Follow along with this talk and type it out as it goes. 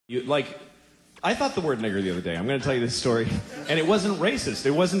I thought the word nigger the other day. I'm going to tell you this story. And it wasn't racist.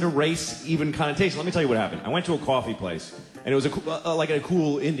 It wasn't a race-even connotation. Let me tell you what happened. I went to a coffee place, and it was like a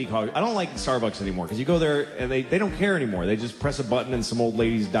cool indie coffee. I don't like Starbucks anymore, because you go there, and they don't care anymore. They just press a button, and some old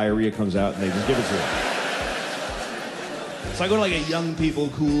lady's diarrhea comes out, and they just give it to her. So I go to like a young people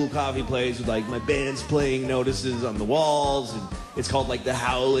cool coffee place with like my band's playing notices on the walls, and it's called like the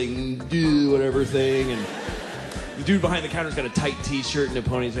Howling Do whatever thing, and the dude behind the counter's got a tight t-shirt and a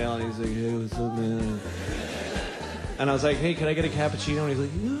ponytail, and he's like, hey, what's up, man? And I was like, hey, can I get a cappuccino? And he's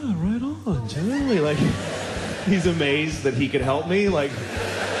like, yeah, right on, totally. Like, he's amazed that he could help me. Like,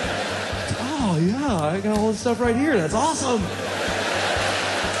 oh yeah, I got all this stuff right here. That's awesome.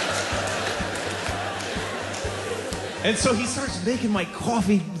 And so he starts making my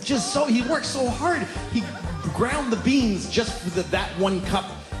coffee he works so hard. He ground the beans just for that one cup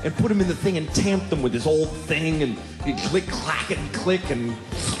and put them in the thing and tamped them with this old thing, and he'd click, clack, and click, and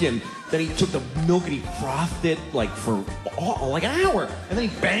then he took the milk and he frothed it like for like an hour, and then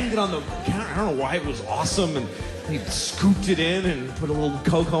he banged it on the counter. I don't know why, it was awesome, and he scooped it in and put a little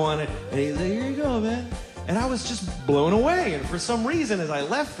cocoa on it, and he's like, here you go, man. And I was just blown away, and for some reason, as I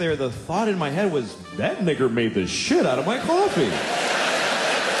left there, the thought in my head was, that nigger made the shit out of my coffee.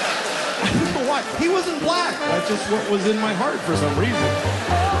 I don't know why. He wasn't black. That's just what was in my heart for some reason.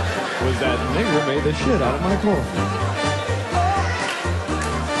 Was that nigger made the shit out of my coffee.